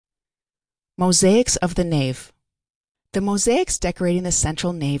Mosaics of the Nave. The mosaics decorating the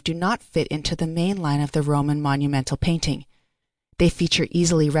central nave do not fit into the main line of the Roman monumental painting. They feature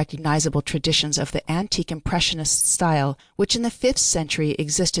easily recognizable traditions of the antique Impressionist style, which in the 5th century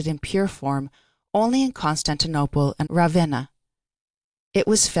existed in pure form only in Constantinople and Ravenna. It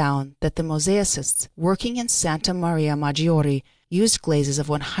was found that the mosaicists working in Santa Maria Maggiore used glazes of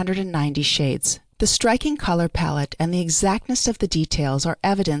 190 shades. The striking color palette and the exactness of the details are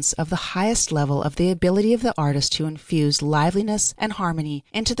evidence of the highest level of the ability of the artist to infuse liveliness and harmony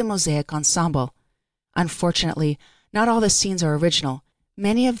into the mosaic ensemble. Unfortunately, not all the scenes are original.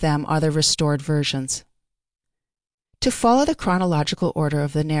 Many of them are the restored versions. To follow the chronological order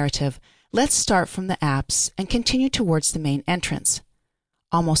of the narrative, let's start from the apse and continue towards the main entrance.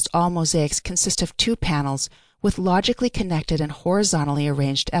 Almost all mosaics consist of 2 panels with logically connected and horizontally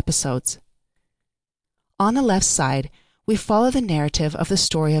arranged episodes. On the left side, we follow the narrative of the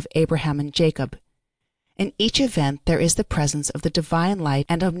story of Abraham and Jacob. In each event, there is the presence of the divine light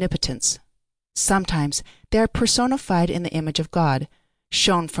and omnipotence. Sometimes they are personified in the image of God,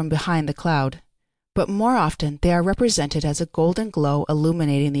 shown from behind the cloud, but more often they are represented as a golden glow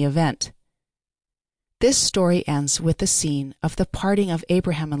illuminating the event. This story ends with the scene of the parting of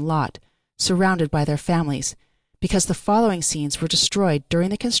Abraham and Lot, surrounded by their families, because the following scenes were destroyed during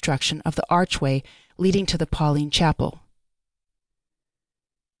the construction of the archway leading to the Pauline Chapel.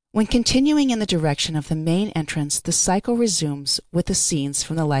 When continuing in the direction of the main entrance, the cycle resumes with the scenes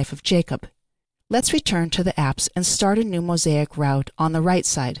from the life of Jacob. Let's return to the apse and start a new mosaic route on the right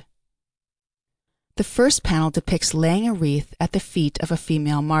side. The first panel depicts laying a wreath at the feet of a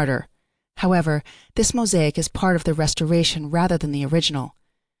female martyr. However, this mosaic is part of the restoration rather than the original.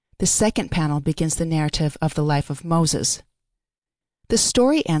 The second panel begins the narrative of the life of Moses. The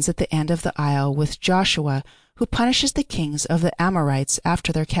story ends at the end of the aisle with Joshua, who punishes the kings of the Amorites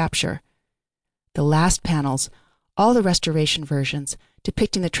after their capture. The last panels, all the restoration versions,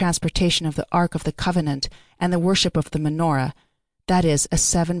 depicting the transportation of the Ark of the Covenant and the worship of the menorah, that is, a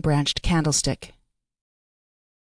 7-branched candlestick.